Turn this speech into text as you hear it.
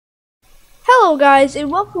Hello guys, and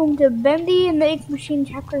welcome to Bendy and the Ink Machine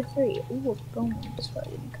Chapter 3. Ooh, a bone. That's why I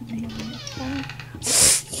didn't come here next time.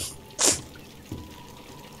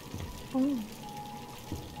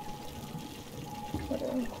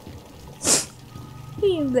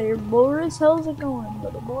 Hey there, Boris. How's it going,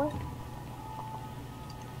 little boy?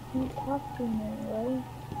 Can't talk to me, right?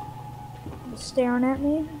 Just staring at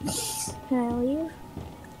me. Can I leave?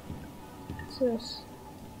 What's this?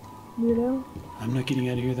 Weirdo? I'm not getting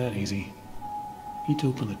out of here that easy. Need to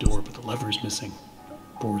open the door, but the lever is missing.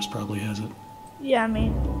 Boris probably has it. Yeah, I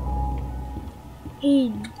mean...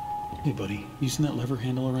 Hey buddy, you seen that lever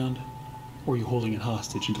handle around? Or are you holding it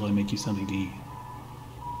hostage until I make you something to eat?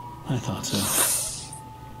 I thought so.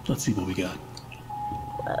 Let's see what we got.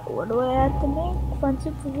 What do I have to make? Find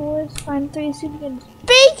soup for Boris, find 3 soup and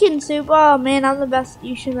bacon soup! Oh man, I'm the best.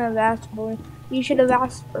 You should have asked, boy. You should have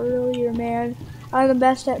asked earlier, man. I'm the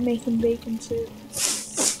best at making bacon soup.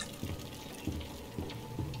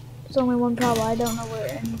 There's only one problem, I don't know where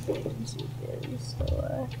any bacon soup is,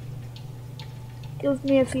 so give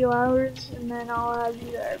me a few hours and then I'll have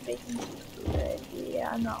you our bacon soup ready.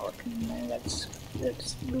 Yeah, I'm not looking in there, that's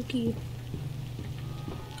spooky.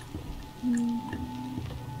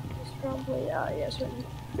 It's probably, yes,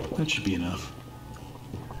 right. That should be enough.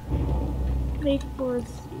 Make Boris.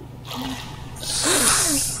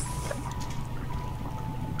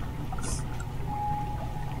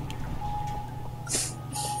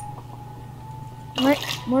 Alright,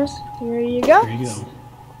 Morris, here you go. Here you go.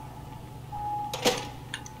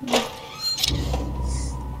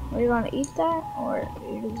 Are you gonna eat that, or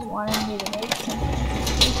you just wanted me to make something?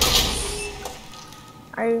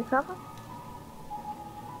 Are you coming?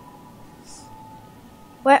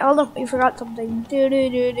 Wait, hold on, you forgot something.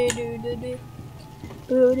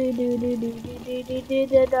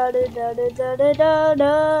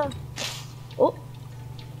 Oh,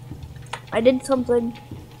 I did something.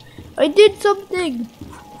 I did something!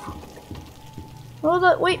 Hold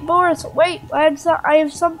on, wait, Boris, wait, I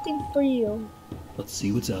have something for you. Let's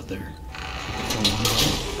see what's out there.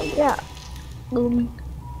 Yeah.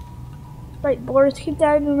 Right, Boris, keep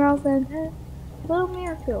that in your mouth and little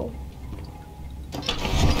miracle.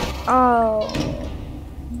 Oh.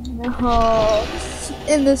 No.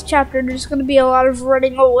 In this chapter, there's gonna be a lot of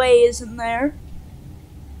running away, isn't there?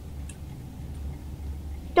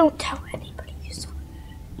 Don't tell anybody you saw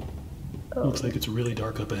that. Oh. Looks like it's really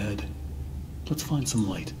dark up ahead. Let's find some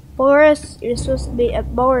light. Boris, you're supposed to be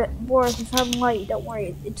at Boris, if I'm light, don't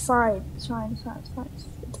worry. It's fine. It's fine, it's fine, it's fine. It's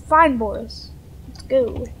fine, Boris. Let's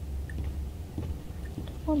go.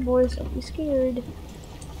 Come on, Boris, don't be scared.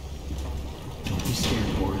 Don't be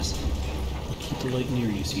scared, Boris. I'll keep the light near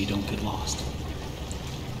you so you don't get lost.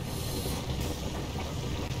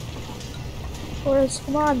 Boris,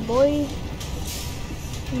 come on, boy.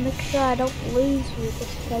 Make sure I don't lose you, because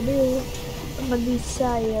if I do, I'm gonna be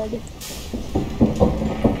sad.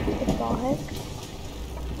 What the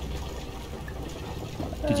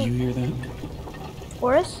heck? Did you hear that?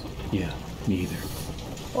 Boris? Yeah, me either.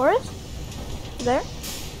 Boris? There?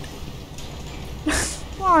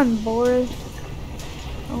 Come on, Boris.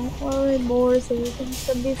 Don't worry, Boris. Everything's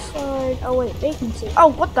gonna be fine. Oh, wait, bacon soup. Oh,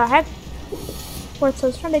 what the heck? Boris, I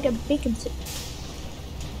was trying to get bacon soup.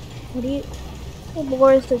 What do you... Hey,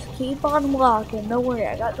 Boris, just keep on walking. Don't worry,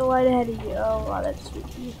 I got the light ahead of you. Oh, wow, that's sweet.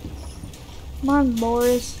 Come on,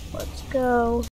 Boris. Let's go.